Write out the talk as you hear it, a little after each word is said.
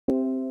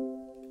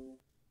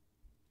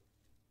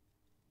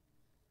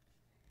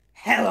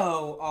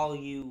Hello, all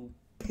you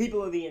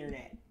people of the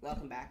internet.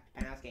 Welcome back to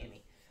Penthouse Gaming.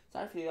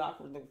 Sorry for the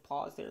awkward little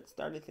pause there. It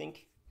started to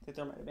think that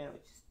there might have been a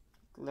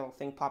little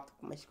thing popped up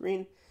on my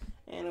screen,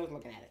 and I was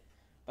looking at it.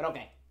 But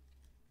okay,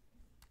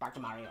 back to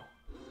Mario.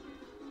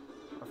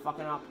 We're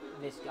fucking up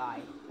this guy.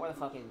 Where the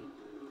fuck is he?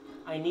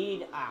 I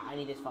need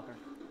this fucker.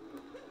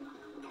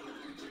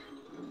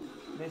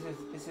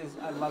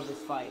 I love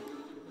this fight.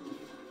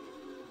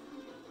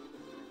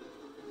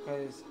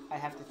 Because I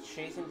have to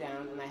chase him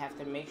down, and I have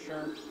to make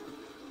sure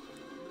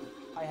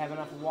I have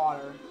enough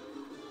water.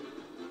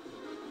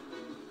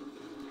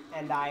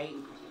 And like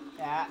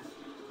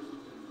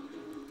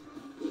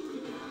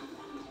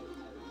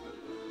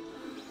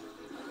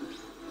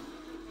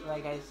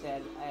I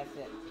said, I have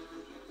to,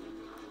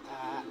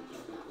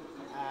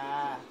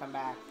 come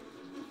back.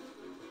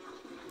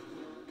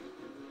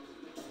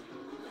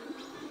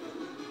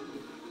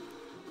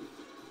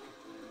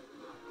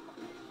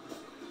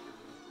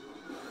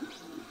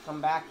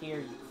 Come back here,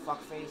 you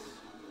fuckface.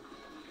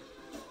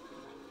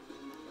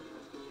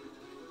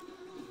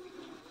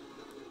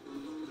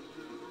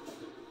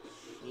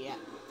 Yeah.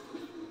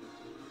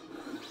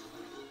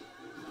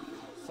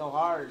 So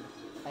hard.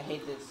 I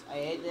hate this. I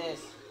hate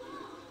this.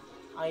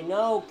 I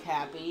know,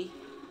 Cappy.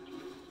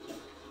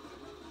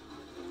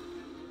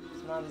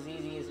 It's not as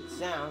easy as it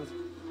sounds.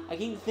 I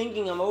keep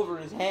thinking I'm over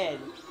his head,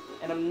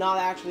 and I'm not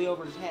actually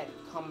over his head.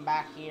 Come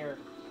back here.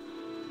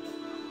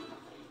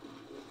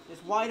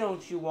 Just why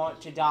don't you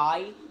want to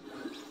die?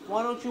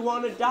 Why don't you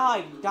want to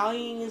die?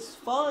 Dying is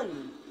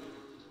fun.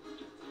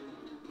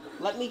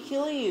 Let me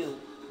kill you.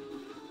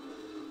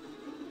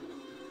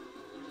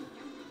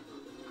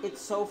 It's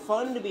so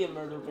fun to be a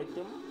murder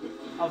victim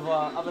of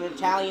an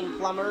Italian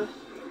plumber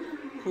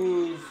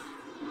who's...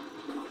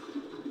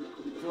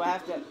 Do I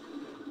have to...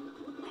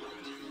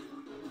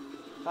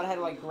 Thought I had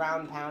to, like,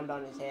 ground pound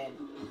on his head.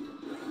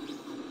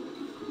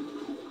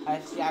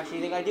 I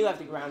actually think I do have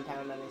to ground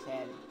pound on his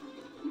head.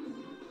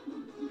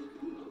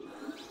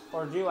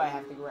 Or do I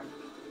have to ground...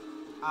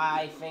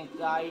 I think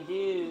I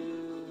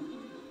do.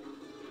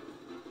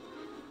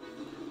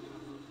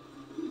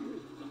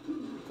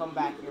 Come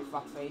back here,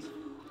 fuckface.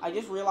 I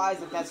just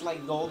realized that that's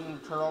like golden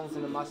curls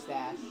and a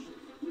mustache.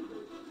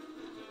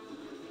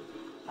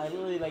 I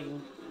didn't really like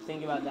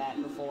think about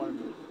that before.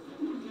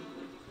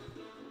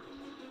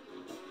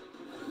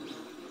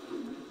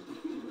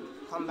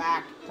 Come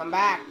back, come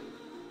back.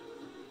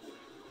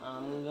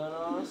 I'm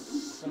gonna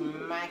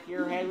smack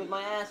your head with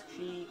my ass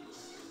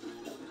cheeks.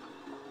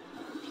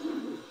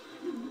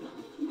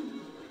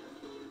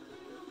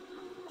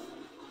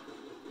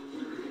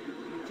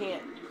 You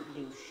can't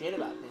do shit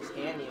about this,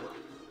 can you?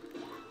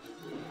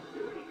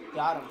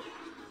 Got him.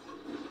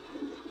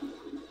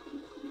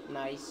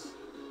 Nice.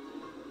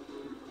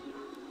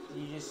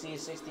 Did you just see a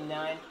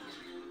 69?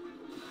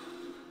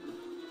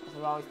 That's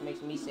what always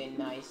makes me say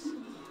nice.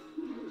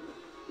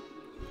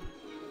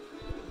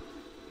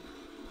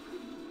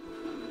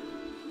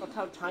 Look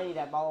how tiny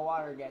that ball of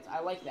water gets. I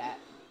like that.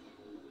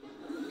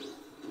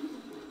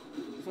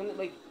 It's when,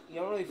 like, you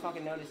don't really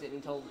fucking notice it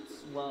until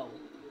it's low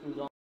and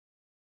gone.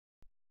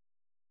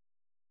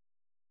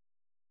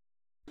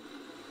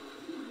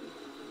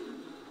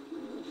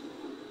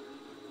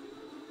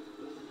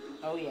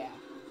 Oh yeah.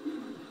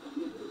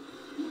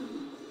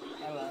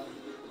 Hello.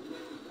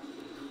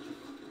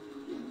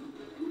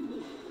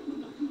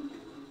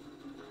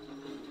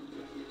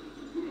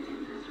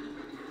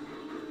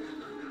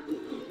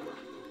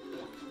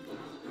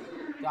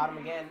 Got him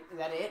again. Is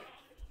that it?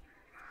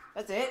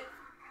 That's it?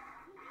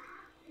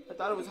 I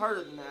thought it was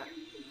harder than that.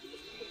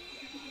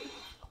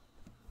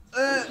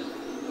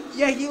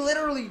 Yeah, he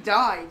literally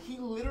died. He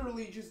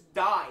literally just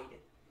died.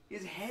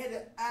 His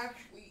head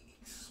actually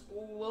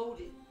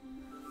exploded.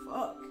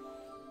 Fuck.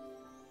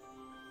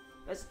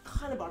 That's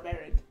kind of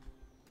barbaric.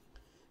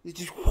 It's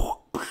just...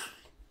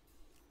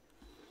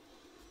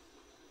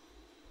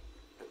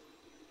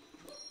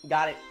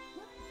 Got it.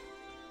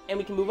 And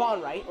we can move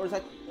on, right? Or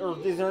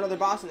is there another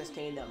boss in this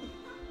kingdom?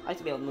 I'd like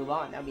to be able to move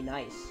on. That'd be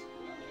nice.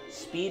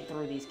 Speed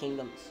through these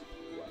kingdoms.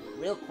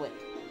 Real quick.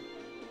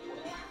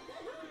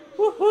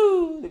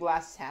 Woohoo! The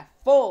glass is half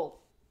full.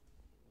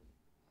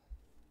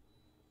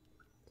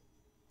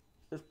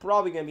 There's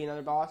probably going to be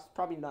another boss.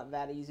 Probably not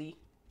that easy.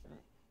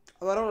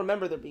 Although I don't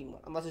remember there being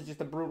one. Unless it's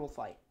just a brutal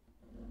fight.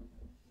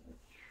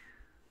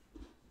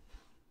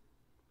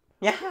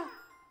 Yeah.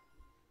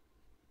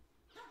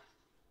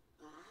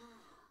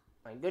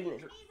 My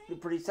goodness. The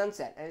pretty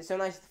sunset. And it's so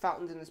nice that the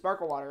fountains and the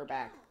sparkle water are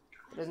back.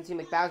 It doesn't seem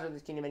like Bowser in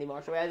this kingdom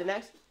anymore. Shall we add the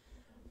next?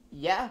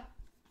 Yeah.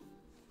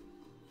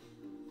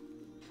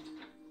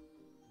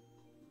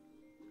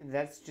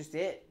 That's just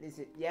it. Is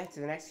it? Yeah,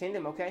 to the next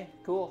kingdom. Okay,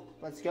 cool.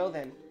 Let's go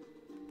then.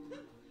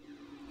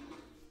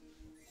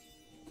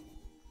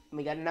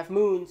 We got enough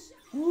moons.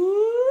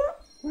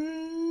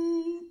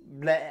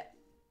 Bleh.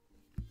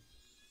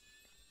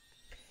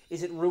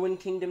 Is it Ruin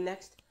Kingdom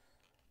next?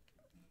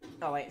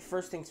 Oh wait,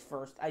 first things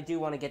first. I do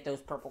want to get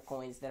those purple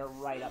coins that are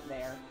right up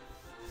there.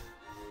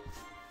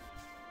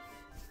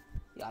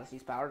 The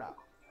Odyssey's powered up.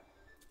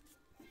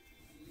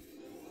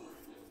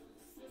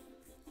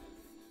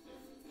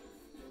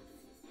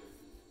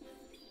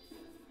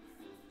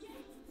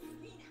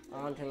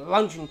 On to the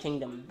Luncheon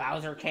Kingdom.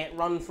 Bowser can't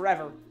run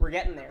forever. We're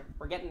getting there.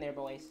 We're getting there,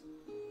 boys.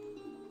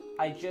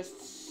 I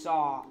just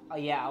saw,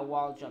 a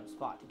wall jump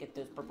spot to get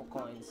those purple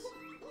coins.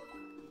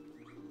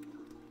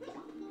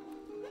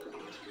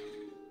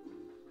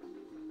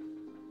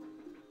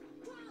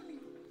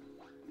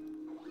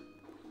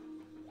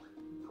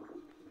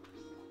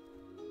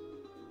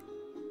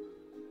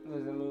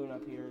 There's a moon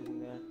up here,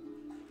 isn't there?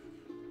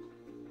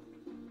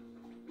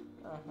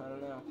 Oh, I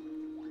don't know.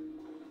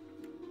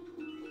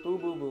 Boo,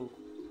 boo, boo.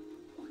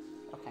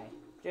 Okay,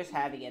 just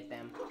had to get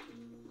them.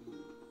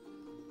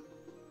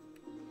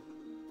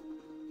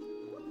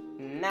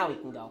 Now we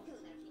can go.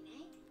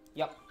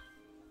 Yep.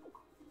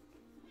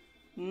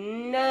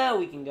 Now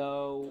we can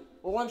go.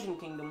 Luncheon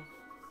Kingdom.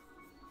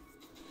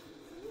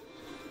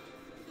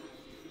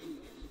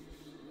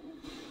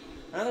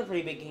 Another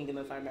pretty big kingdom,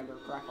 if I remember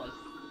correctly.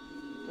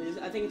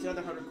 I think it's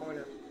another 100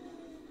 coiner.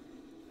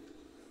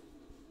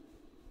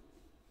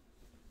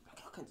 I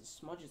got all kinds of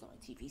smudges on my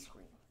TV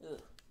screen.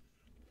 Ugh.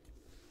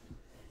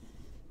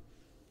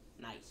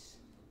 Nice.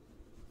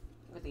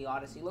 Look at the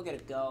Odyssey. Look at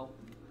it go.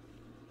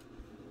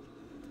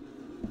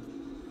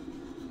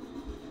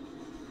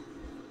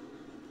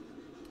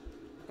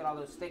 Look at all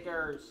those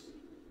stickers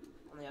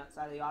on the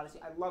outside of the Odyssey.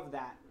 I love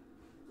that.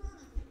 You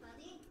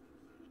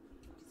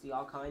can see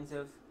all kinds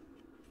of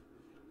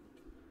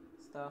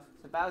stuff.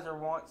 So Bowser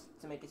wants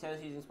to make a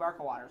toast using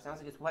sparkle water. Sounds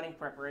like his wedding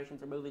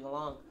preparations are moving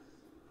along.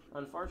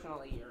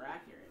 Unfortunately, you're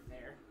accurate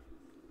there.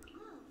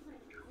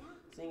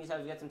 Seeing as how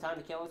you've got some time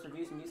to kill, let's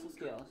review some useful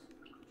skills.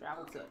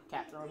 Travel tip,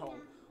 capture and hold.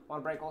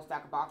 Want to break a whole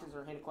stack of boxes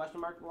or hit a question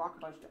mark block? A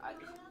bunch of...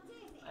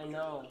 I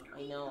know.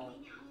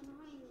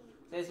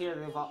 It says here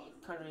the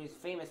country is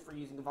famous for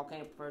using a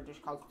volcano prepared dish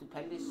called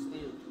stupendous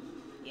stew.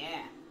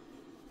 Yeah.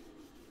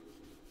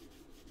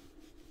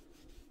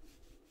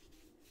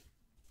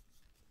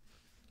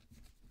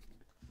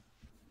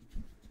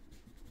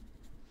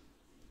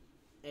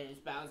 There's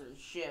Bowser's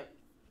ship.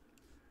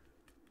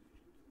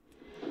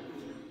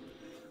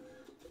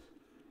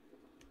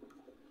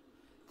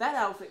 That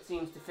outfit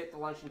seems to fit the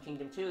Luncheon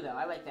Kingdom too, though.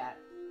 I like that.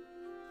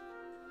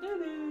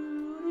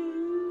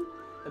 Doo-doo-doo.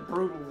 The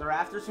Brutals are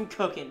after some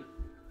cooking.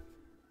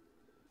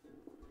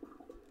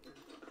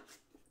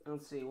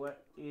 Let's see,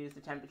 what is the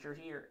temperature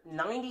here?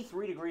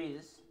 93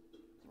 degrees.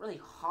 It's a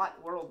really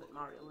hot world that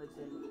Mario lives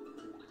in.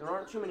 There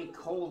aren't too many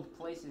cold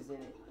places in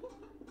it.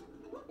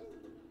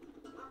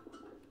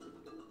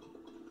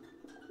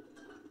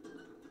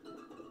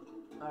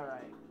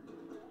 Alright.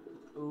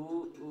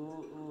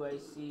 Ooh, I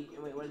see.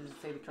 Wait, what does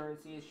it say the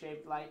currency is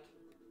shaped like?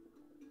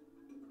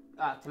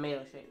 Ah,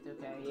 tomato shaped.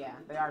 Okay, yeah.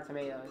 They are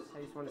tomatoes.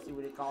 I just want to see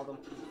what it called them.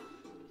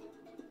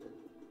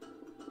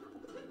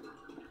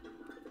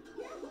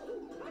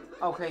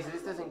 Okay, so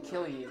this doesn't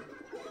kill you.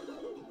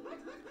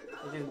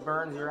 It just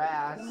burns your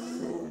ass.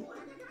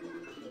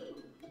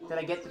 Did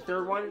I get the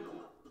third one?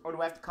 Or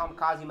do I have to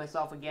kamikaze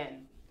myself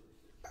again?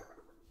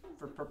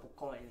 For purple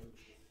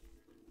coinage.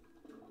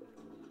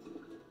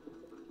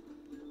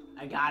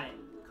 I got it.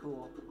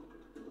 Cool.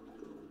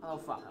 Oh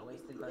fuck, I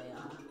wasted my,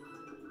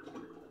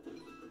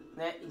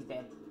 Nah, he's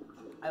dead.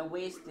 I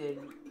wasted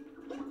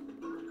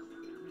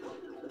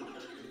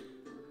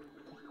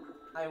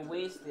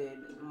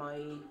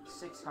my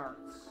 6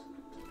 hearts.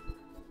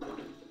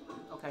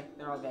 Okay,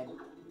 they're all dead.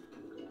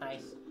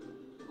 Nice.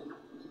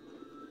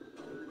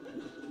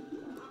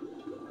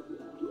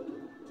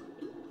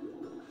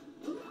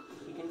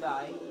 You can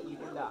die. You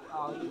can die.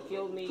 Oh, you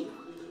killed me.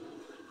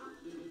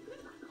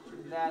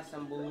 That's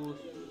some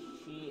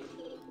bullshit.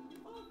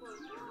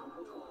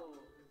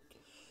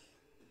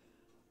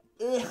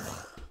 Ugh.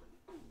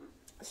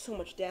 So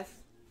much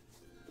death.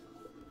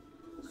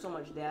 So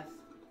much death.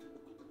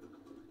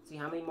 See,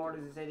 how many more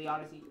does it say the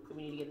Odyssey?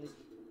 We need to get this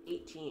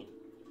 18.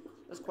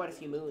 That's quite a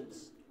few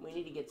moons. We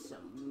need to get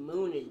some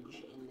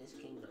moonage in this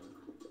kingdom.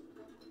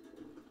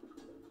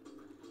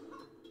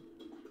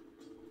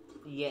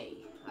 Yay.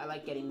 I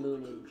like getting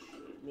moonage.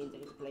 It means I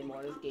get to play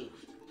more of this game.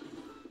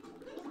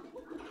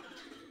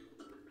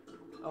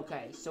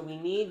 Okay, so we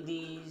need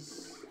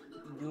these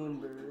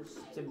Goombers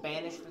to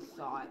banish the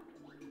thought.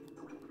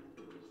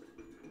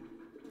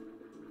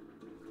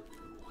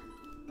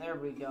 There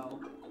we go.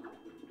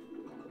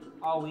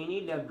 Oh, we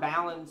need to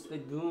balance the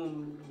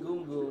Gooms.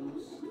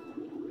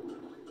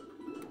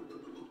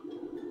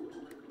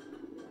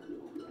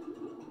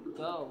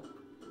 Go.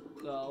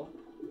 Go.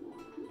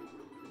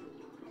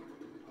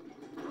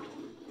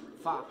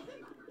 Fuck.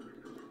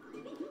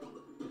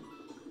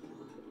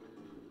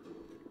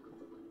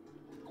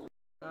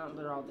 Oh,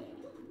 they're all dead.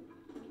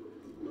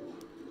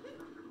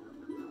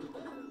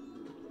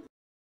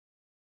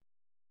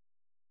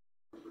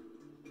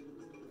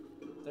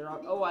 They're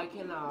all... Oh, I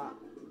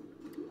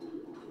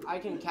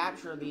can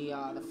capture the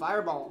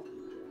fireball.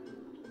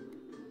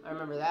 I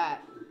remember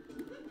that.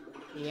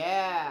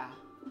 Yeah.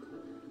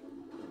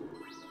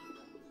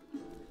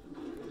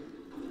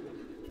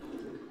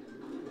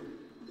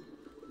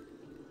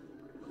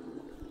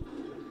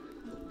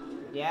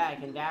 Yeah, I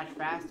can dash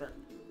faster.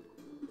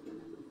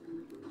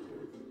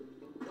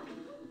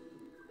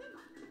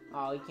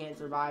 Oh, he can't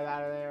survive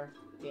out of there.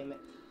 Damn it.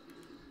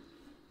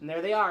 And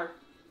there they are.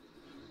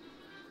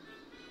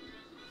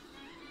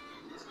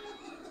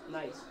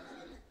 Nice.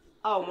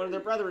 Oh, one of their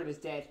brethren is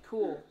dead.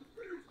 Cool.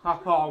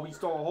 Haha, we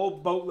stole a whole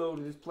boatload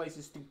of this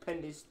place's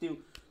stupendous stew.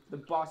 The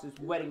boss's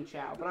wedding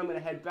chow. But I'm gonna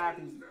head back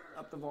and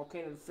up the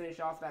volcano to finish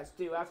off that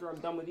stew after I'm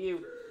done with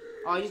you.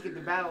 Oh, you just get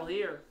the battle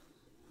here.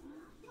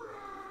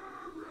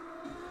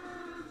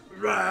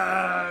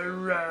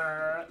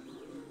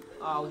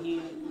 Oh,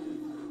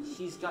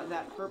 she's got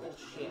that purple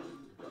shit.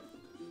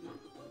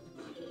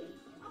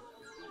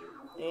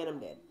 And I'm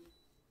dead.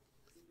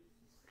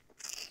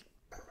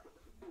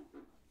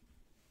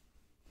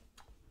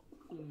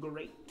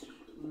 Great.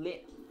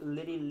 Lit.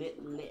 Litty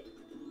lit lit.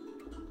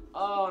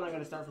 Oh, and I'm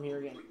gonna start from here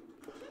again.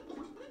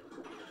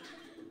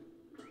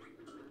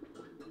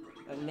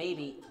 And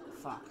maybe...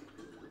 Fuck.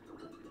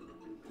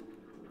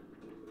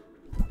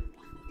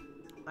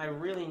 I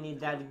really need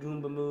that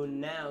Goomba Moon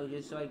now,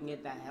 just so I can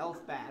get that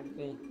health back.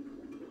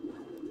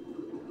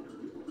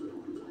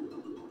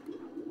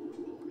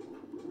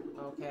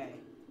 Okay.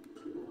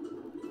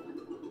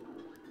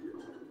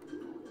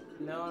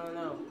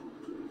 No.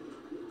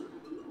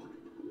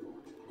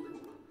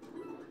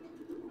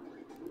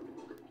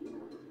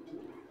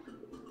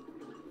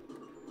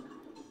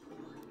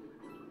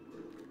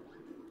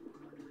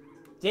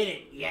 Did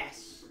it?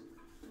 Yes.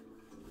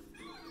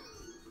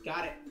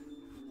 Got it.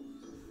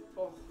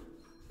 Oh.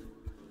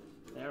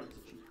 There.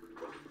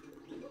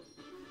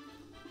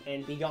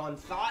 And be gone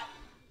thought.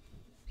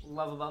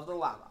 Love above the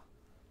lava.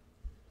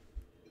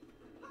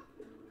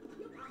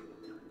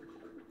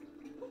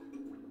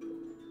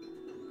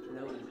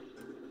 No.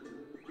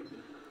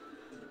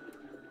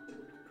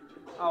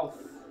 Oh.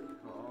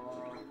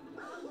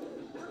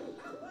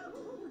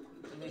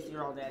 At least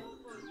you're all dead.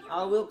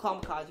 I will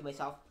kamikaze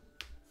myself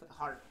for the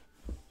heart.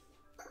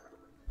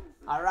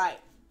 Alright.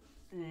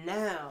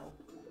 Now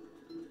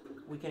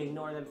we can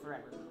ignore them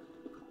forever.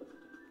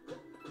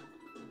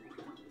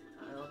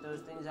 I don't know what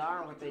those things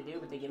are or what they do,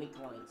 but they give me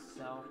coins,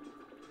 so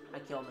I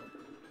kill them.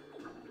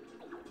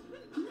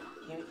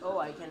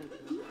 Oh,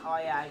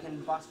 yeah, I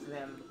can bust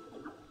them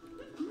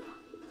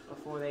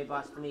before they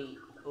bust me.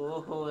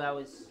 Oh, that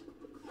was...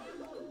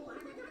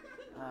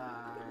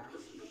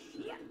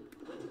 shit.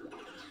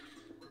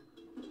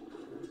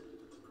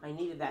 I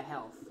needed that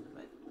health,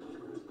 but...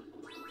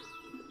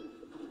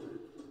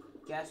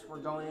 Guess we're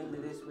going into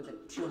this with a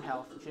 2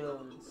 health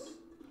Jones.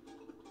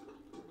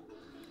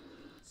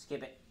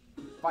 Skip it.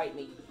 Fight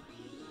me.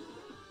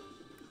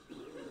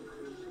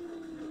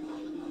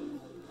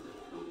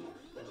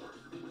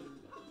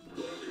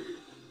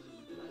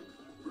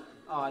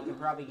 Oh, I can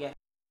probably get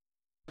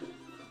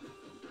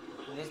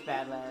this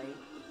bad Larry.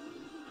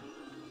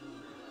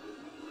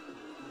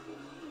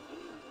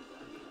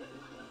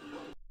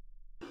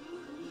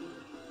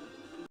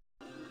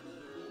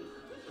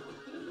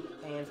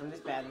 And from this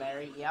bad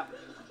Larry, yep.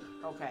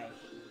 Okay.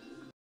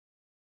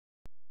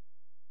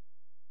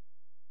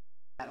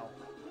 Battle.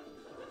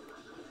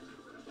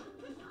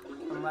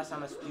 Unless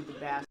I'm a stupid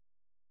bastard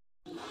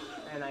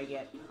and I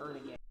get hurt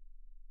again.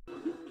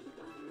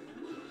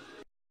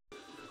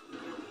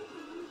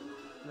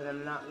 But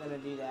I'm not gonna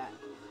do that.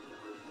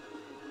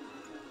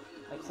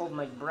 Like, hold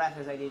my breath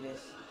as I do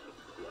this.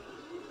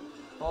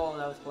 Oh,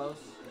 that was close.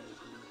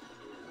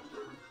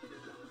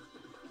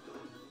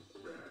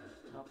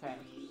 Okay.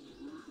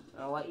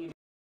 I'll let you...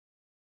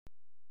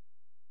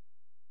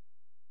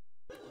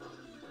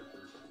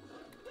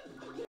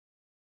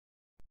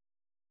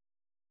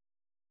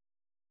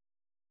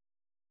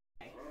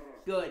 Okay.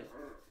 Good.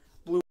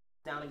 Blue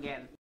down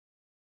again.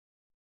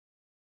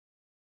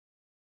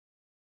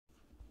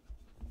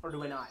 Or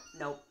do I not?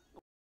 Nope.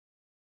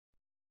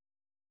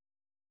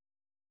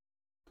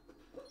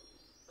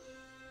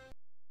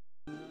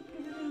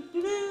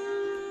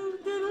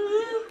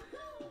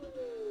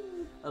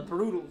 The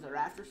Brutals are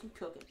after some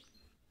cooking.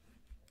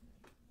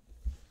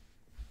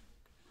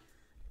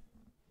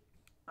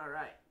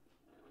 Alright.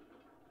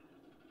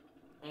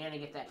 And I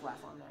get that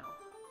platform now.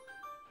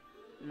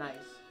 Nice.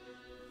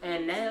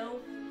 And now,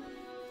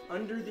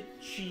 under the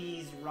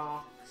cheese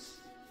rocks.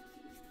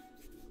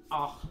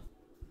 Oh.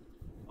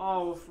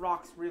 Oh, if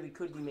rocks really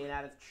could be made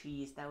out of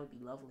cheese, that would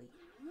be lovely.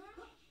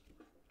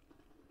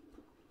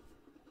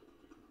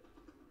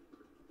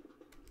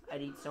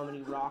 I'd eat so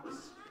many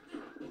rocks.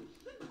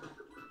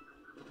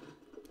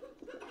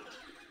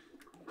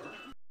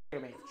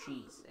 They're made of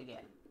cheese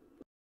again.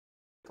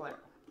 Claire.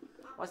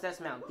 What's that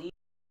smell? Deep.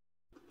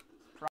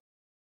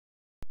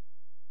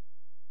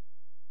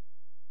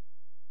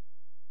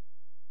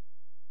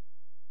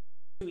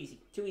 Too easy.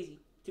 Too easy.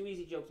 Too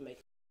easy joke to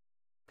make.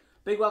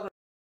 Big welcome.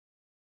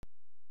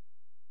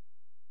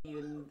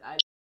 Even I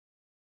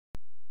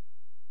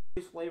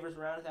use flavors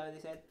around. Is that what they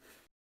said?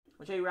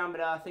 I'll show you around,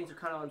 but things are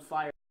kind of on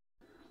fire.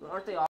 Well,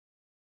 aren't they all?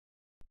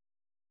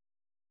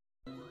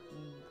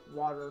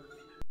 Water.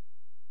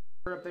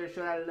 We're up there,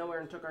 showed out of nowhere,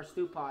 and took our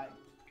stew pot.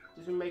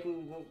 Just been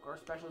making our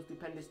special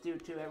stupendous stew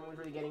too. Everyone's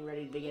really getting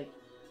ready to dig in.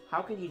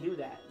 How can he do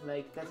that?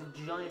 Like, that's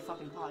a giant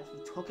fucking pot.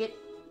 He took it.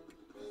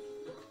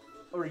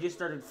 Or he just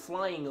started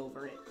flying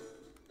over it?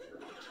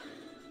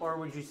 Or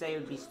would you say it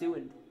would be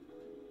stewing?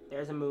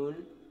 There's a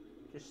moon.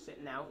 Just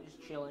sitting out,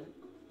 just chilling.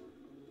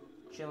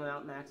 Chilling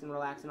out, maxing,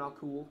 relaxing, all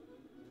cool.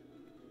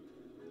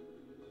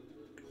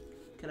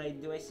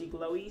 Do I see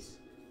glowies?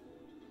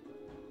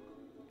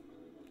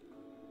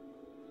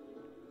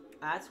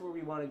 That's where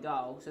we want to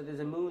go. So there's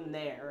a moon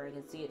there. I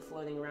can see it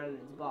floating around in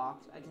its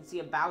box. I can see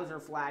a Bowser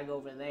flag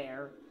over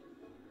there.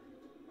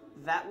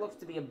 That looks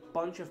to be a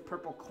bunch of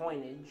purple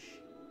coinage.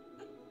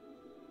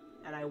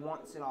 And I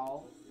want it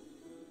all.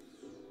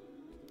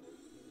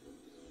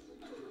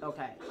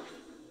 Okay.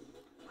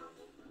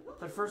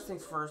 But first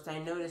things first, I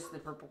noticed the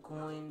purple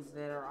coins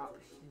that are up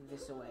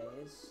this a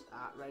ways.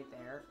 Right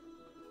there.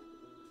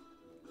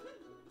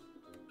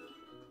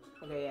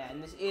 Okay, yeah,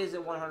 and this is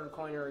a 100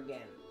 coiner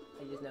again.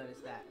 I just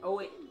noticed that. Oh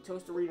wait,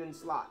 Toasterita and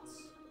slots.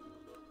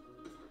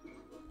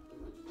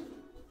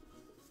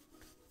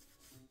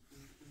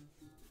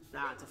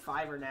 Nah, it's a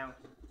 $5 now.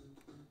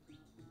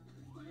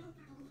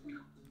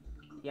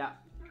 Yeah.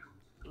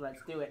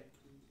 Let's do it.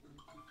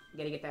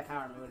 Gotta get that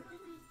power moon.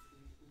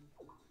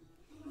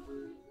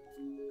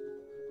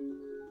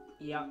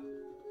 Yep.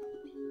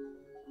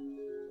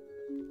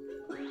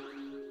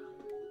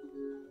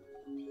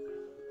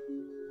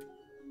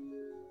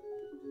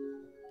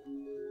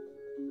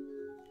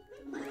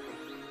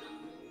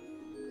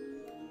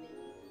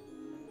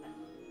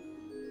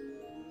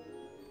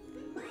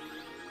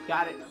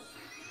 Got it.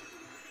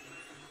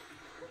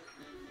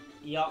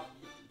 Yup.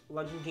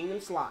 Legend Kingdom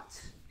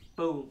slots.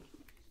 Boom.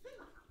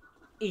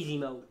 Easy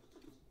mode.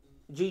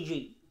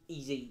 GG.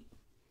 Easy.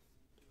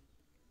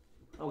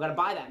 Oh, gotta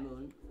buy that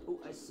moon. Oh,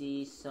 I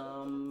see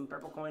some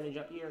purple coinage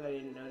up here that I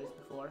didn't notice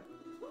before.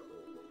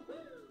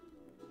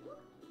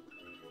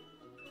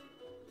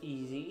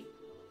 Easy.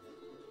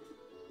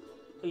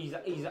 Easy,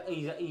 easy,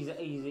 easy, easy,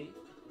 easy.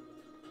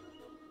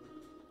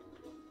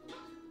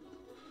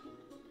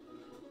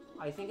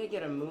 I think I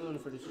get a moon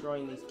for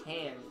destroying these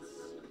cans.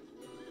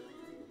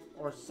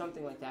 Or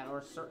something like that,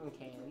 or certain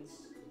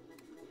cans.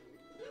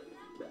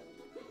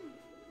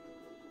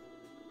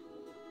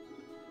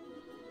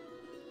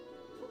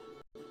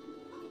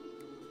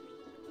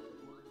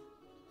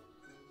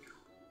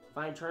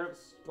 Fine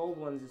turnips, gold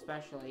ones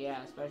especially,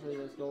 yeah, especially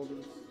those gold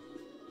ones.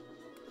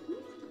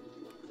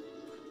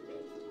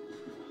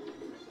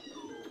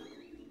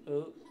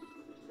 Ooh.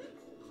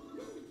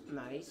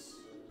 Nice.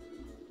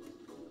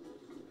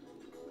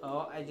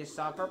 Oh, I just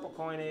saw purple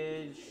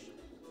coinage.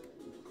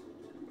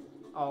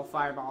 Oh,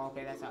 fireball.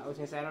 Okay, that's how I was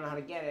gonna say. I don't know how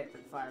to get it,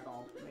 but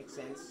fireball makes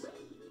sense.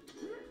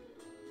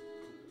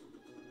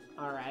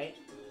 Alright.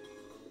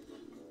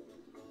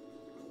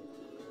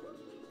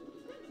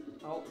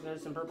 Oh,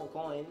 there's some purple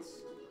coins.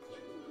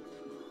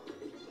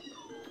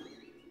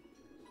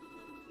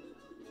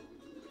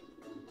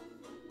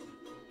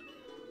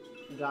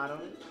 Got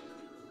them.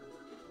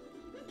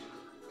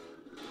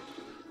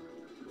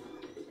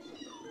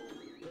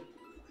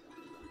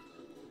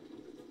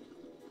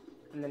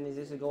 And then is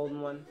this a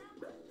golden one?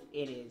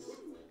 It is.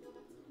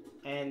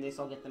 And this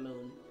will get the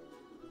moon.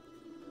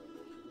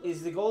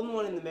 Is the golden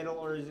one in the middle,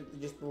 or is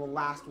it just the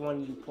last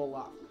one you pull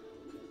up?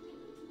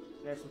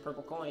 There's some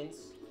purple coins.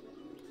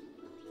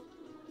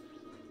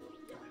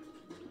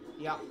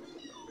 Yup.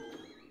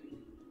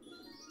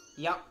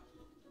 Yup.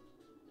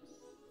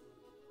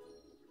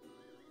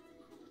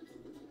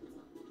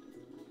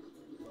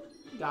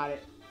 Got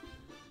it.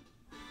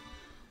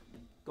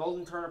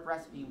 Golden turnip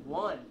recipe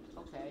 1.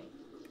 Okay.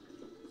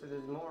 So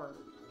there's more.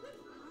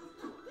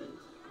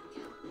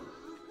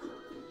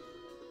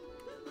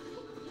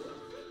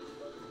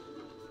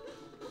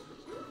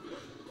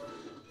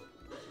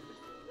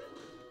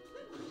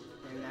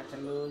 And that's a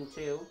moon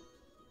too.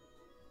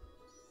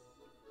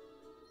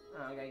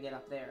 Oh, I gotta get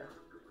up there.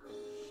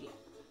 Shit.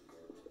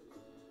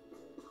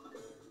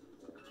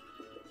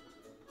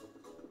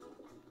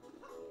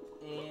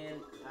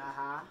 And,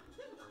 aha.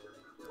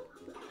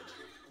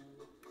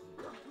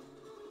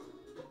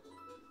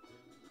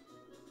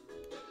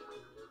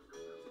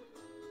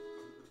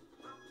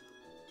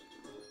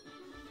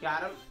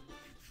 Got him.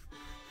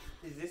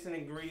 Is this an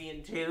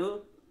ingredient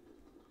too?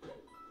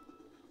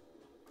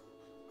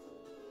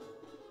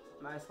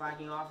 Am I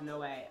slacking off? No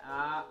way.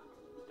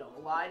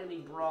 Don't lie to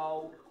me,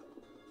 bro.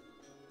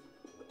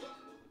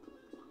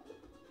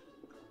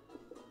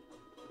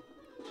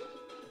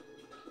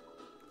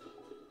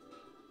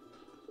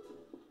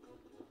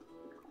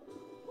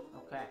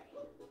 Okay.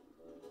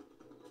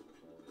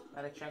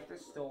 Gotta check the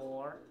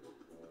store.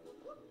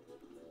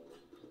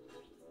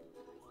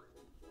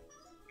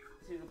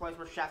 This is the place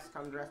where chefs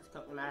come dressed to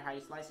cook no matter how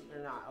you slice it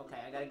or not. Okay,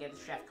 I gotta get the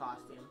chef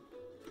costume.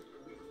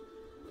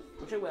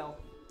 Which I will.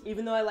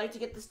 Even though I like to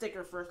get the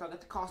sticker first, I'll get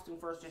the costume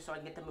first just so I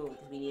can get the moon.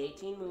 Because we need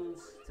 18 moons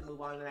to move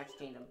on to the next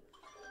kingdom.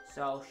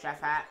 So,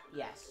 chef hat,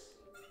 yes.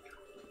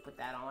 Put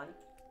that on.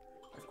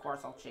 Of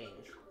course, I'll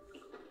change.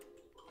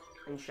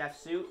 And chef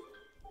suit.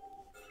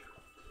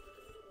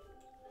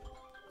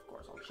 Of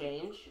course, I'll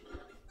change.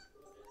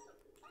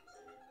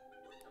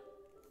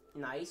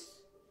 Nice.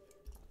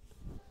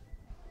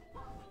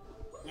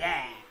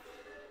 Yeah!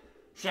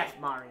 Chef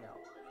Mario.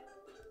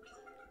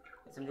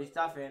 Get some new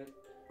stuff in.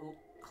 Ooh,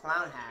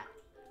 clown hat.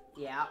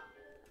 Yeah.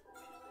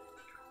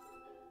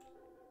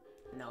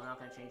 No, we're not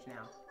gonna change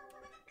now.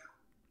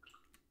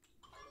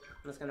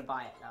 I'm just gonna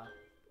buy it though.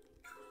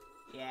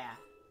 Yeah.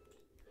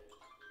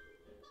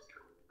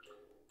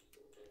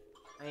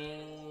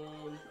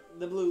 And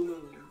the blue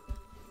moon.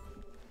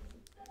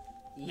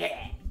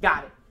 Yeah,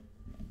 got it.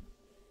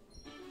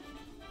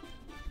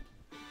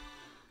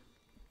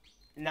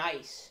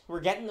 Nice.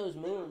 We're getting those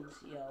moons,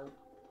 yo.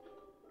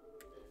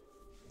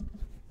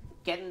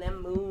 Getting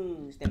them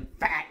moons, them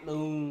fat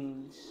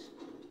moons.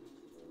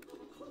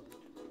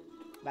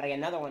 About to get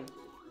another one.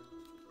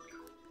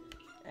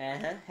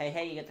 Uh-huh.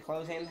 Hey, you get the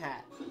clothes and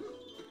hat.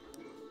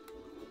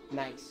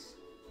 Nice.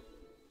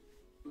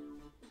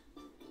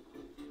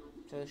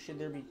 So should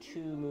there be 2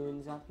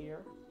 moons up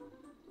here?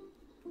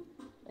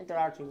 I think there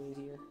are 2 moons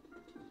here.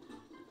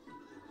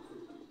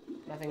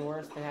 Nothing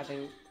worse than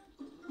having...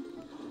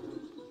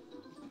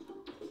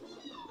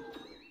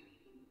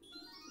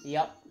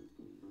 Yep.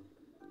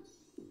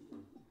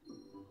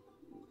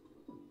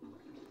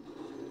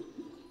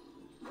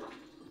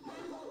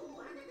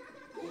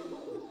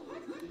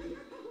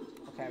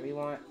 Okay, we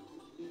want...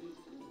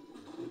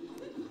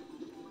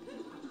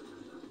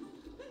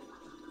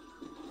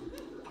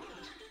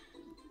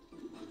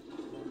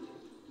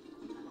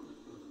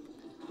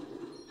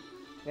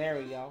 There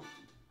we go.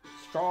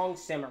 Strong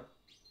simmer.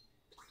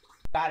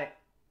 Got it.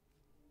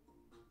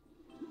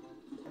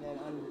 And then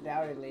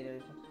undoubtedly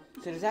there's...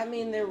 So does that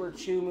mean there were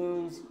 2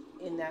 moons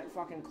in that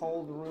fucking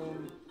cold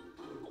room?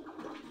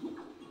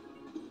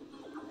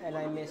 And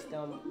I missed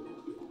them?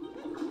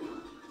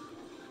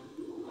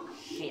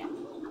 Shit.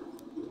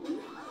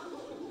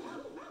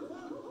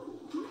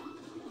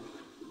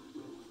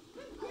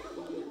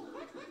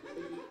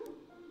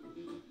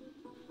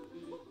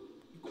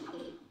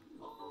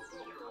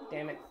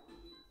 Damn it.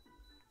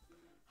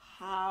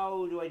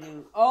 How do I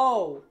do...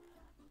 Oh!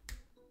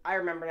 I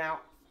remember now.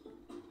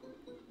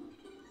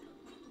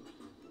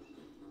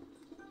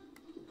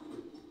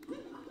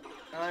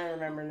 I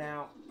remember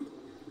now.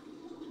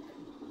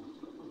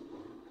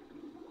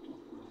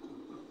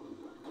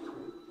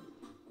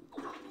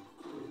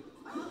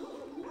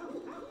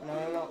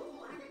 No.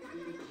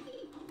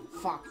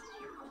 Fuck.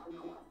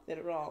 Did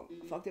it wrong.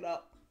 Fucked it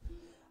up.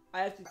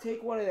 I have to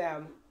take one of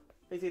them.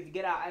 Basically, to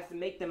get out, I have to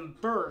make them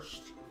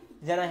burst.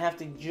 Then I have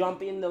to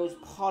jump in those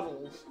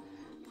puddles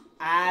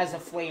as a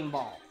flame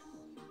ball.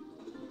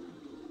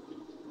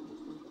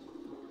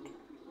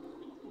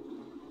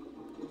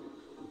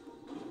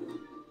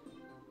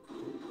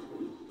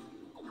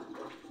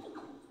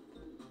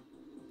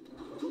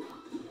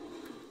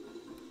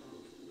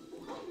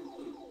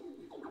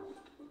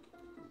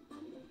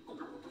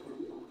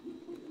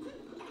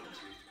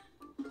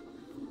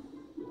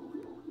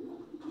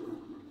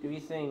 Do your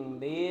thing,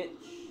 bitch.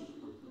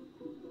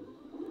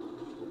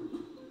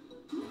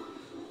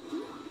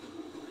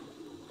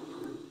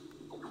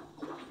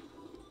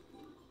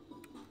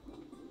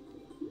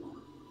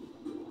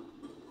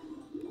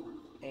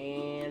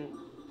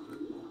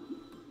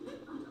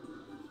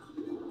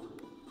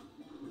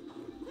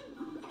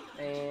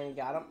 And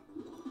got him.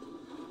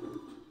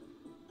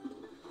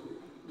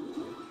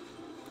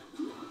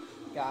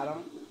 Got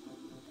him.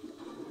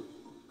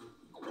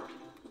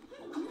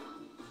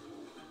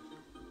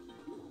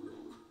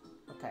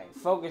 Okay,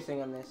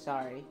 focusing on this,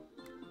 sorry.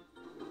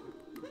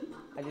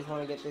 I just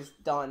want to get this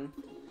done.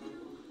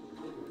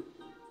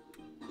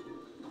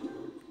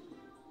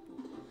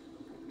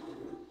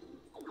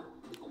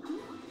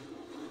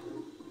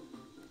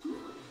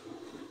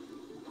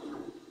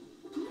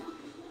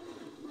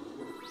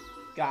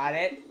 Got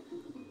it.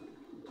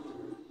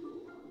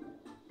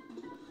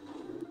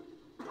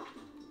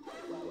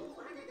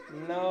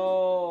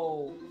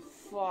 No.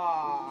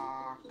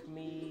 Fuck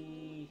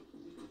me.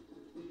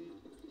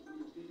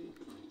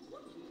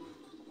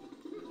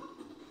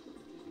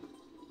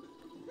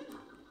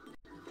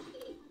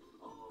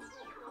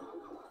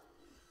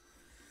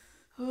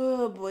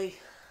 Oh boy.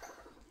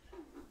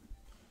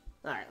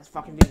 Alright, let's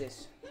fucking do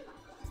this.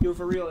 Do it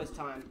for real this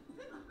time.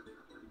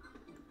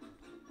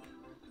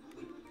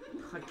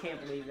 I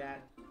can't believe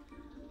that.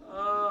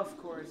 Oh, of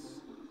course.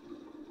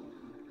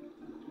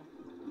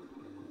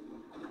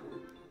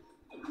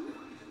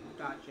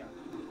 Gotcha.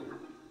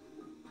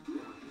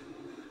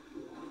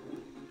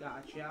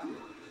 Gotcha.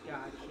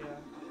 Gotcha.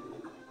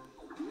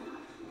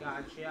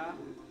 Gotcha.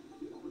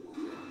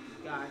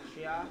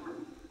 Gotcha.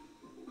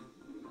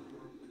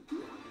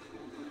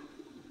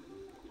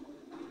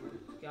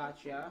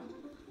 Gotcha.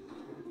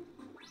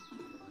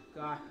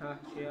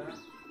 Gotcha.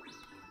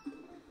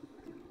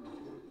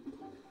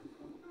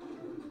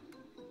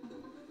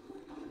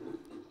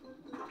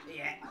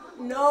 Yeah.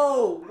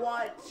 No!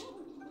 What?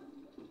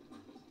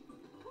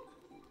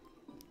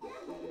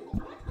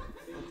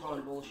 I'm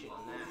calling bullshit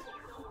on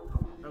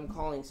that. I'm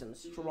calling some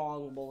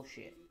strong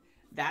bullshit.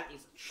 That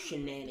is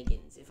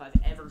shenanigans. If I've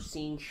ever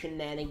seen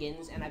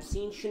shenanigans, and I've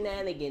seen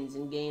shenanigans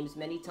in games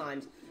many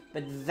times,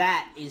 but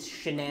that is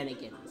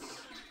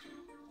shenanigans.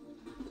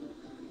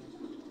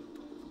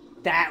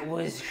 That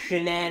was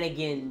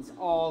shenanigans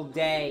all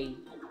day.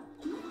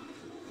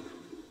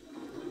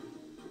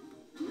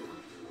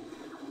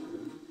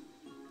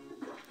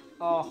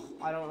 Oh,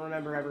 I don't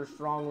remember ever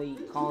strongly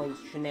calling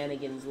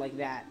shenanigans like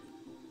that.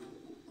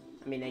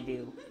 I mean, I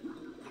do.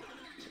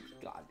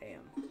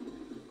 Goddamn.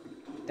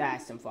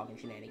 That's some fucking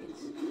shenanigans.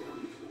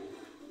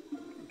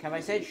 Have I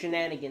said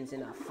shenanigans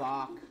enough?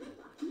 Fuck.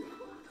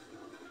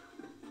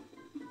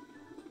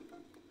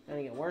 I'm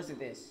gonna get worse at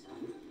this.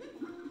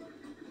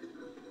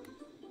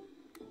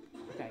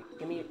 Okay,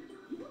 give me...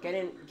 Get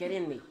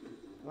in me.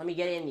 Let me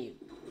get in you.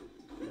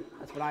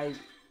 That's what I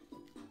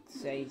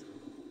say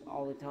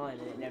all the time,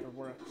 and it never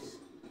works.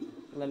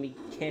 Let me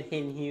get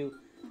in you.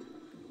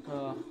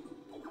 Oh.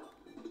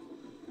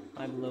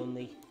 I'm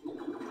lonely.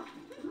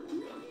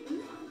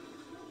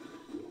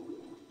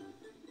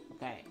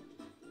 Okay.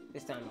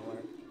 This time it'll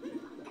work.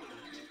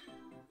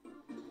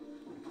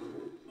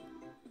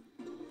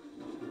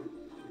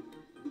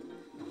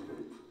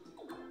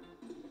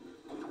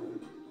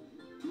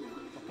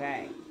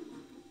 Okay.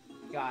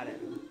 Got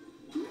it.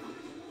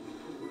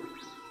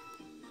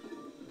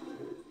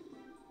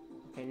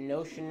 Okay,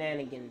 no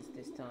shenanigans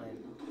this time.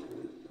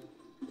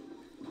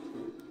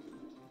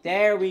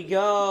 There we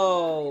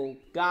go!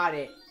 Got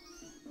it.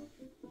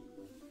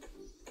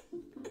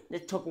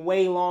 It took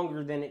way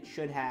longer than it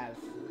should have.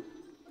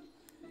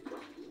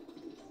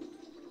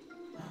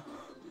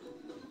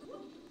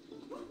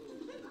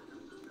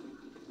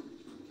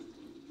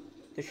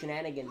 The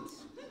shenanigans.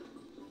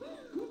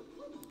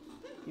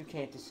 You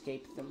can't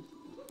escape them.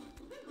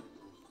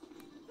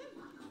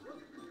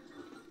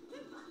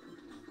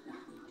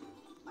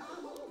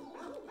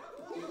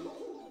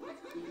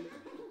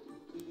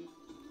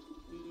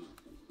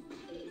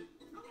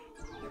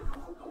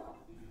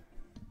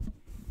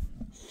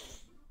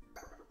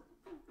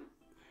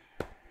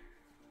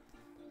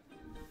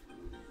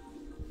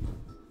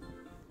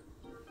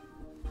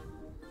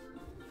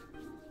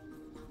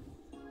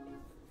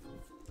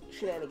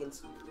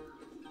 Shenanigans.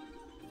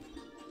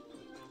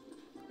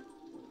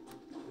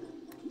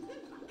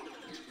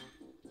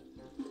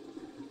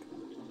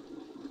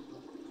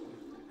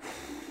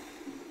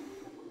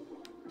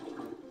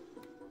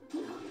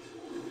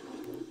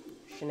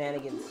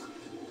 Shenanigans.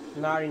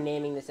 I'm already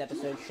naming this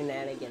episode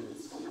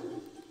Shenanigans.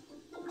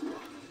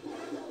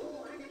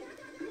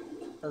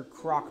 Or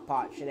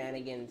Crockpot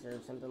Shenanigans or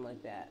something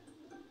like that.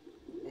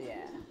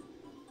 Yeah.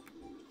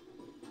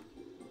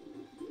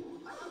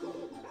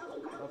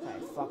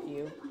 Okay, fuck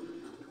you.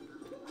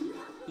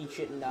 Eat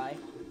shit and die.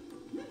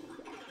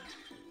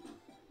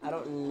 I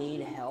don't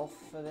need health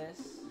for this.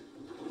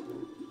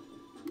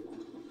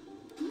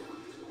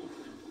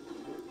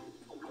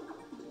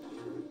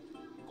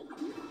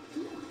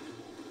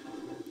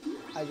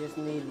 I just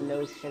need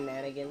no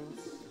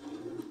shenanigans.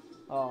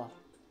 Oh,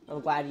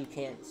 I'm glad you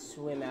can't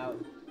swim out.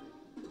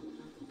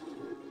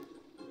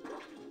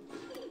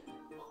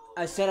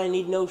 I said I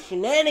need no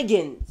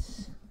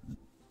shenanigans!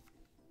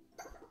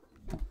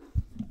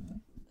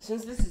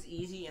 Since this is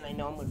easy and I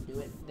know I'm gonna do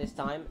it this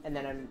time,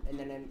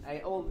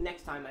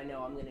 next time I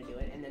know I'm gonna do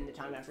it, and then the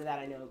time after that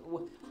I know,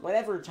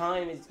 whatever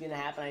time is gonna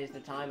happen is the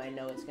time I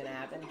know it's gonna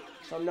happen.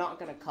 So I'm not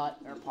gonna cut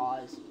or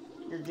pause.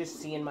 You're just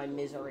seeing my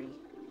misery.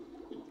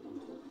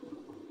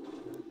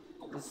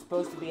 It's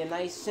supposed to be a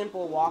nice,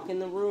 simple walk in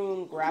the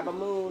room, grab a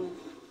moon,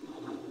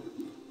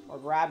 or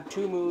grab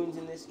 2 moons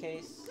in this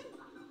case.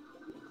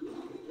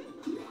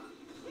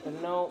 But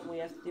no, we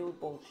have to deal with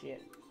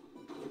bullshit.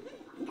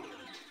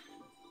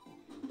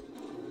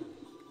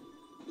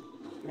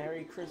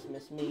 Merry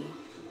Christmas, me.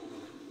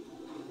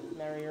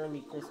 Merry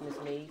early Christmas,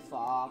 me.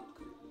 Fuck.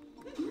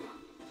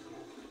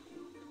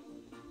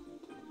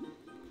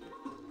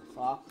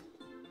 Fuck.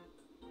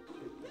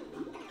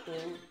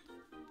 In.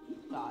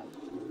 Die.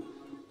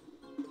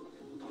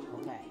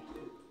 Okay.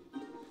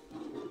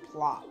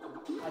 Plop.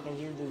 I can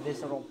hear the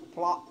visceral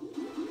plop.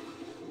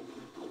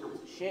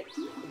 Shit.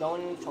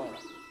 Going in the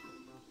toilet.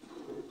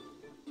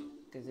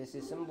 Because this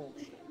is some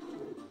bullshit.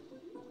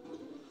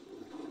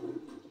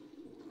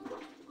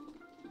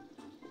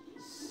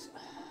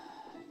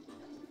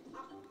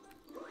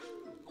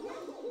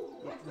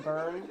 Yeah,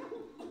 burn.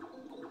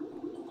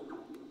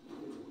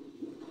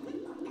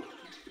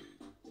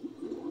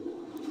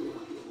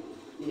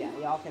 Yeah,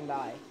 y'all can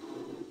die.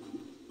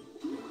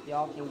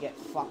 Y'all can get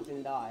fucked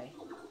and die.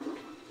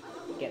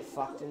 Get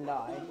fucked and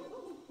die.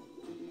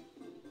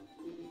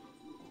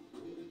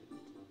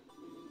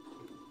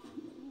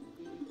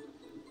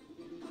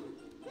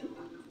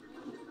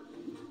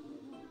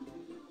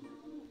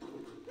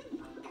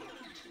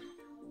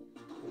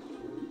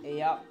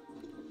 Yup.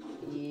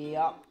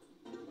 Yup.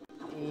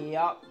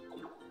 Yup.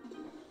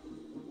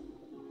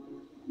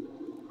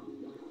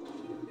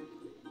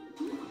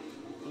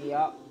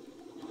 Yup.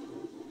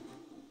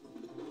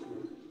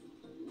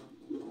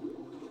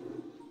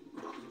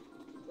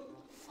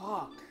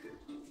 Fuck.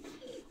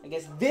 I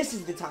guess this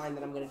is the time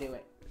that I'm gonna do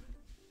it.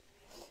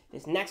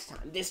 This next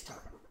time. This time.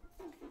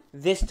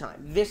 This time.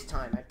 This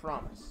time, I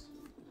promise.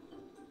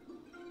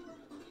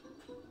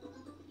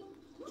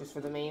 Just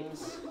for the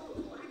memes.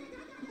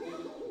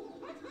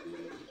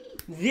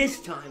 This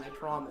time, I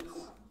promise.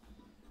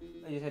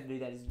 I just had to do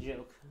that as a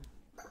joke.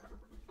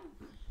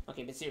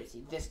 Okay, but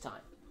seriously, this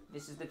time.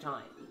 This is the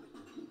time.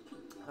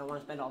 I don't want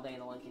to spend all day in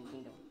the Luncheon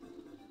Kingdom.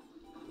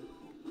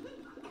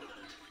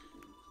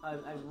 I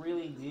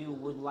really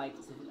would like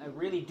to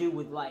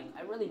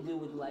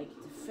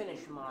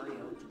finish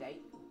Mario today.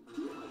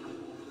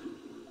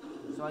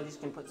 So I just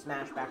can put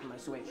Smash back on my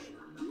Switch.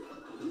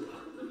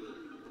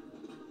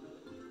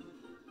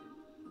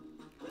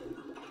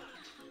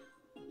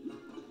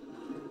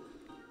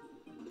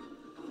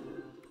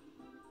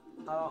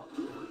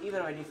 Even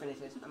if I do finish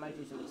this, I might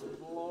do some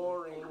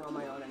exploring on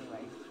my own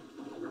anyway.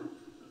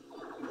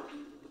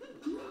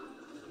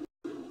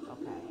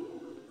 Okay.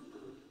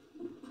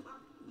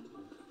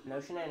 No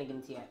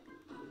shenanigans yet.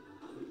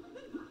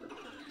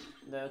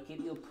 They'll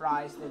keep you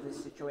apprised of the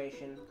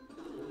situation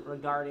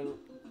regarding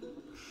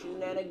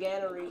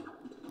shenaniganery.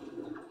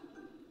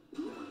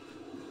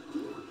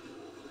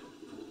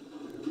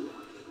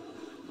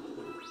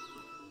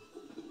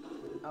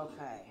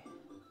 Okay.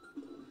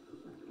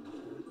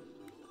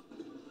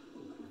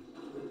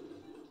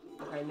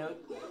 Okay, no...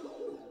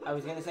 I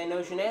was gonna say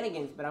no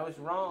shenanigans, but I was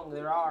wrong.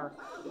 There are.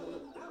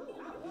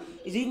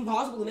 Is it even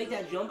possible to make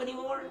that jump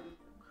anymore?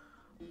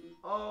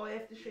 Oh, I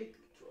have to shake the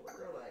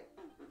controller, like...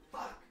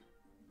 Fuck.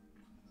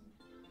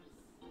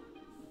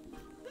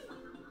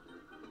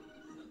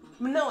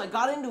 But no, I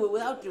got into it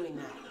without doing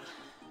that.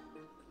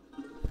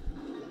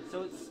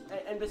 So it's...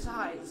 And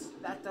besides,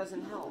 that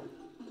doesn't help.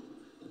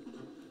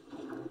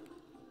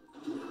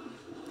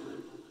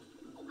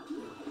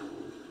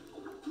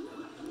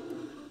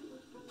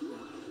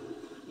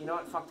 You know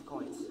what? Fuck the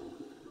coins.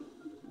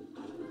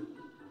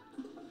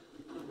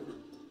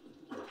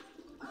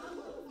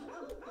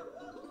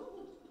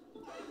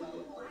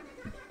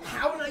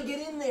 How did I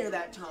get in there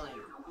that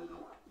time?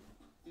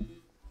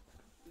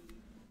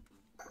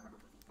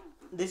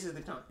 This is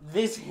the time.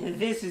 This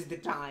is the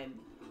time.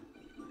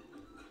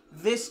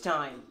 This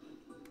time.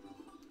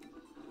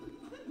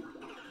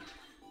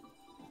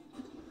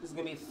 This is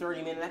gonna be a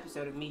 30-minute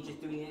episode of me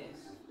just doing this.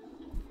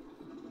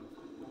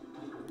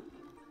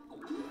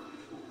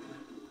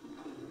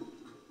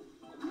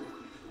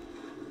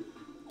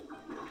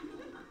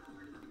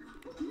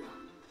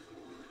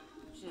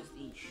 Just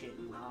eat shit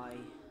and die.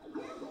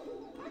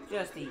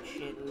 Just eat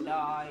shit and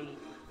die.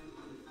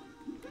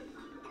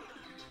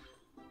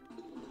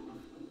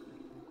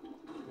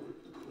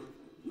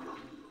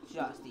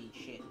 Just eat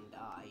shit and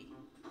die.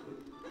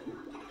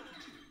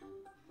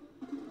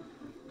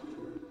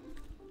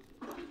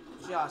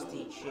 Just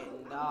eat shit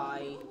and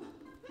die.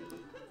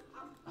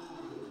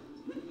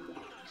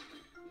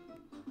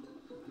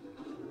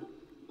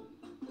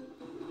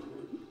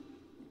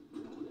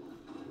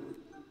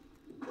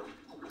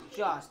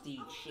 Just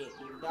eat shit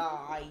and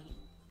die.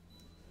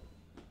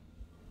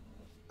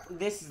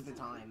 This is the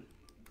time.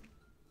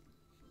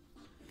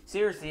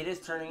 Seriously, it is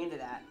turning into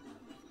that.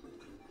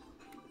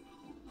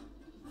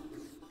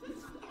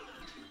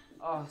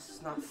 Oh, this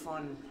is not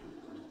fun.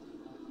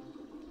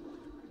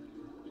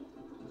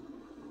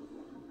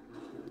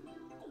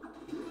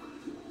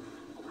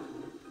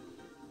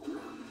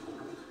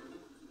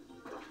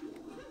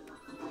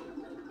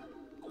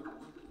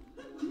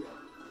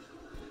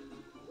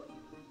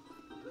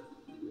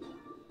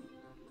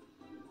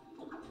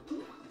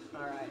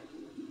 Alright.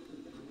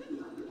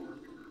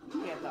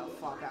 Get the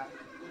fuck out.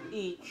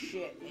 Eat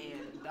shit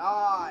and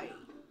die.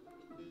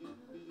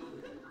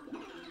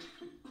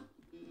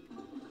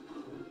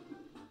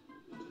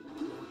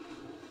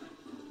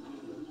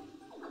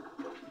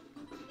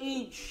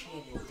 Eat shit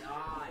and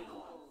die.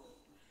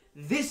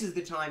 This is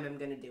the time I'm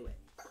gonna do it.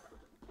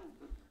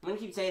 I'm gonna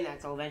keep saying that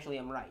until eventually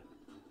I'm right.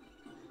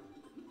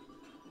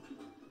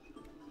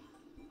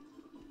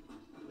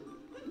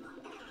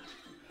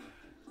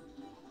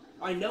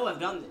 I know I've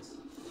done this.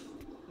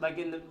 Like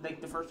in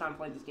the first time I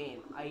played this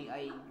game.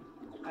 I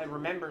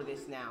remember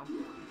this now.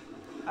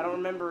 I don't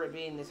remember it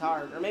being this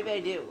hard. Or maybe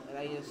I do, and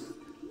I just...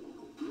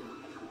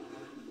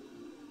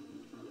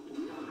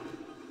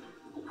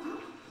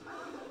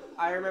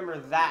 I remember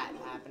that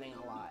happening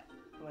a lot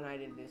when I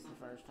did this the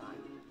first time.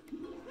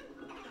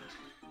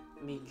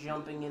 Me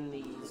jumping in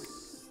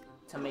these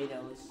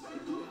tomatoes.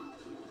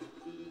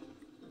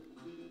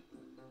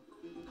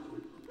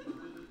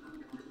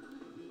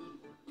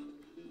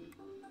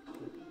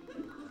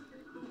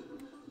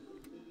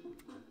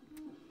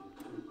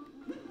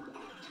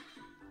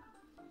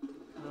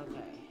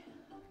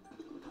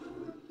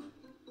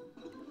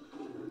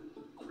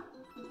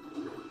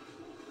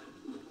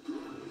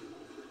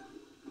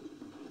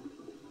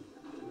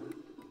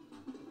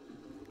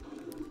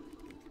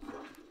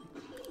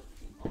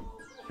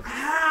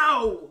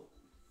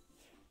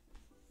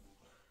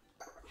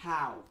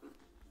 How?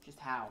 Just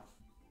how?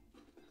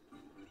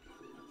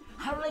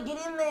 How did I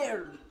get in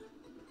there?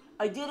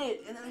 I did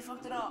it, and then I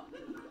fucked it up.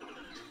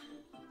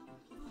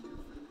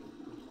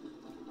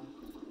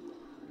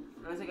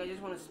 I was like, I just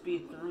want to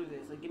speed through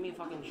this. Like, give me a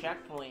fucking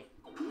checkpoint.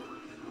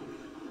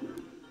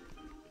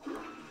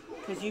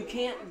 Because you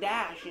can't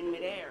dash in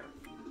midair.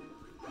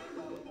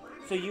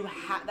 So you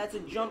that's a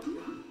jump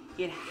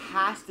It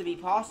has to be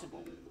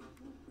possible.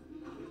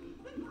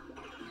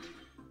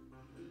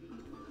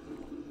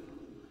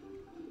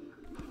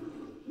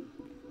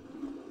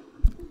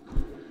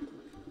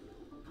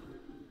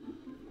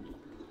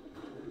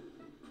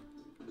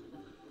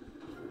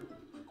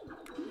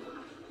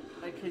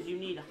 Like, because you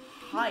need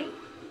height.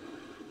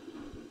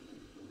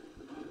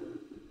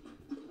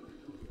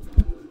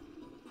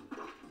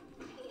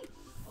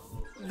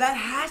 That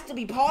has to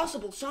be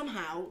possible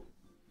somehow.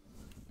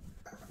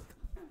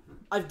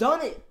 I've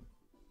done it.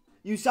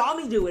 You saw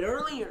me do it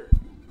earlier.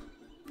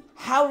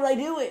 How did I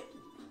do it?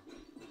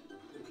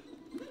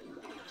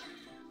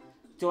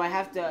 Do I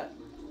have to...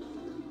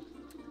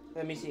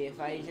 Let me see,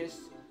 if I just...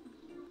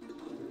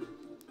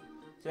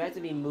 Do I have to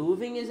be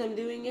moving as I'm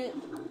doing it?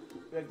 Do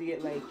I have to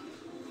get, like...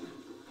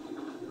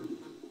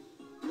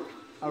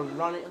 a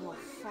running... Oh,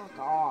 fuck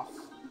off.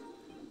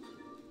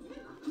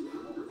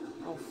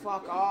 Oh,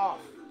 fuck off.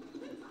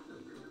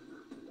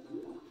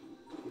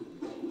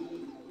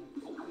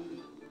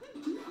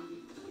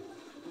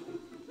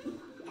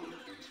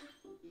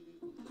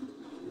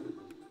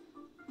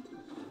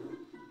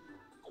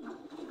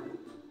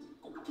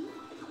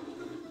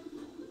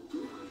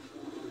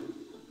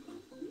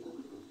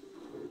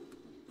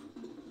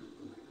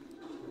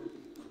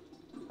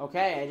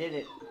 Okay, I did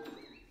it.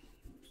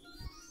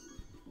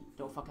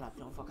 Don't fuck it up,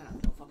 don't fuck it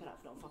up, don't fuck it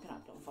up, don't fuck it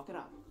up, don't fuck it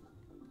up.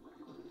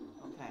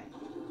 Okay.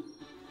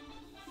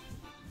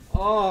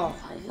 Oh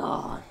my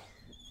god.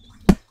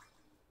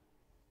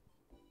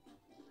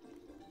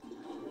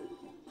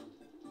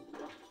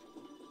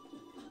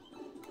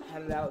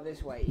 Headed out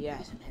this way.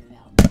 Yes, I'm headed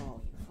out. Oh,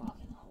 you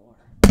fucking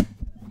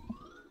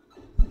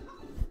whore.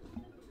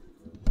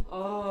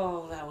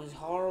 Oh, that was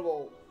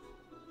horrible.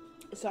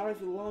 Sorry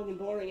for the long and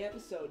boring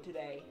episode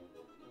today.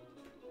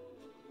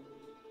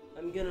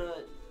 I'm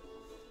gonna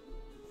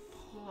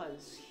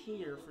pause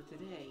here for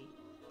today.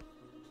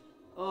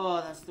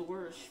 Oh, that's the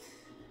worst.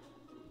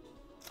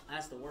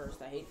 That's the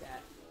worst. I hate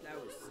that. That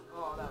was,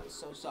 oh, that was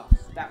so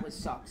sucks. That was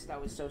sucks.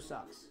 That was so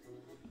sucks.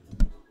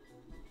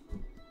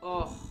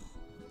 Oh,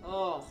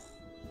 oh,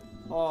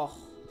 oh,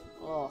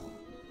 oh.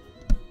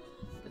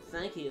 But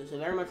thank you so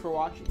very much for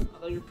watching.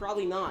 Although you're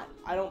probably not.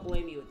 I don't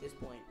blame you at this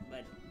point,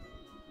 but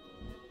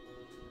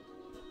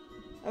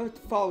I have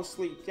to fall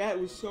asleep. That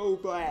was so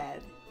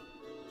bad.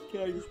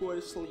 I just want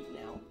to sleep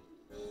now.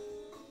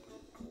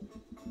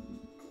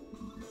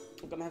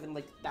 Like I'm having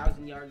like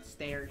 1,000-yard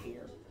stare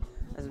here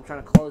as I'm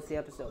trying to close the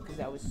episode because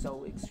that was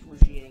so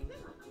excruciating.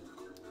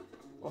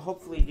 We'll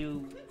hopefully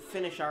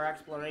finish our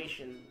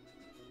exploration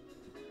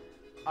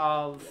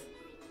of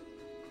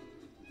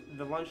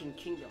the Luncheon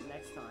Kingdom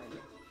next time.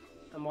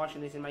 I'm watching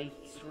this in my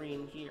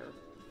screen here.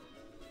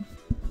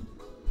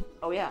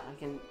 Oh yeah, I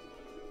can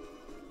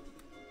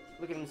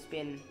look at him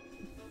spin.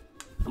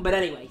 But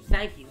anyway,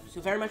 thank you so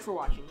very much for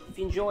watching. If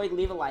you enjoyed,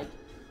 leave a like.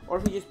 Or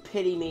if you just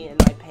pity me and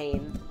my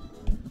pain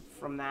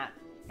from that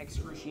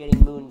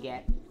excruciating moon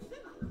get,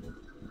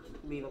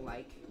 leave a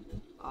like.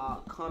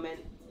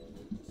 Comment,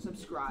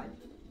 subscribe.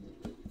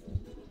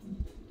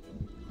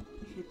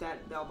 Hit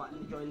that bell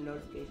button to join the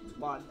notification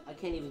squad. I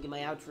can't even get my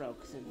outro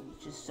because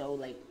it's just so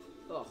like,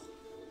 ugh,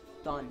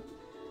 done.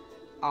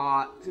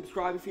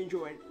 Subscribe if you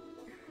enjoyed.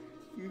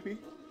 Excuse me.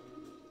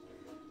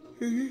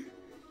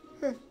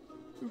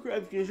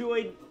 Subscribe if you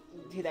enjoyed,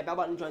 hit that bell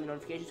button, join the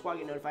notification squad,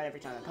 get notified every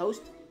time I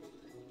post.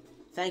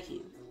 Thank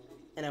you.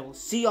 And I will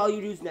see all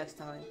you dudes next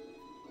time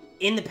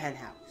in the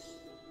penthouse.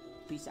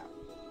 Peace out.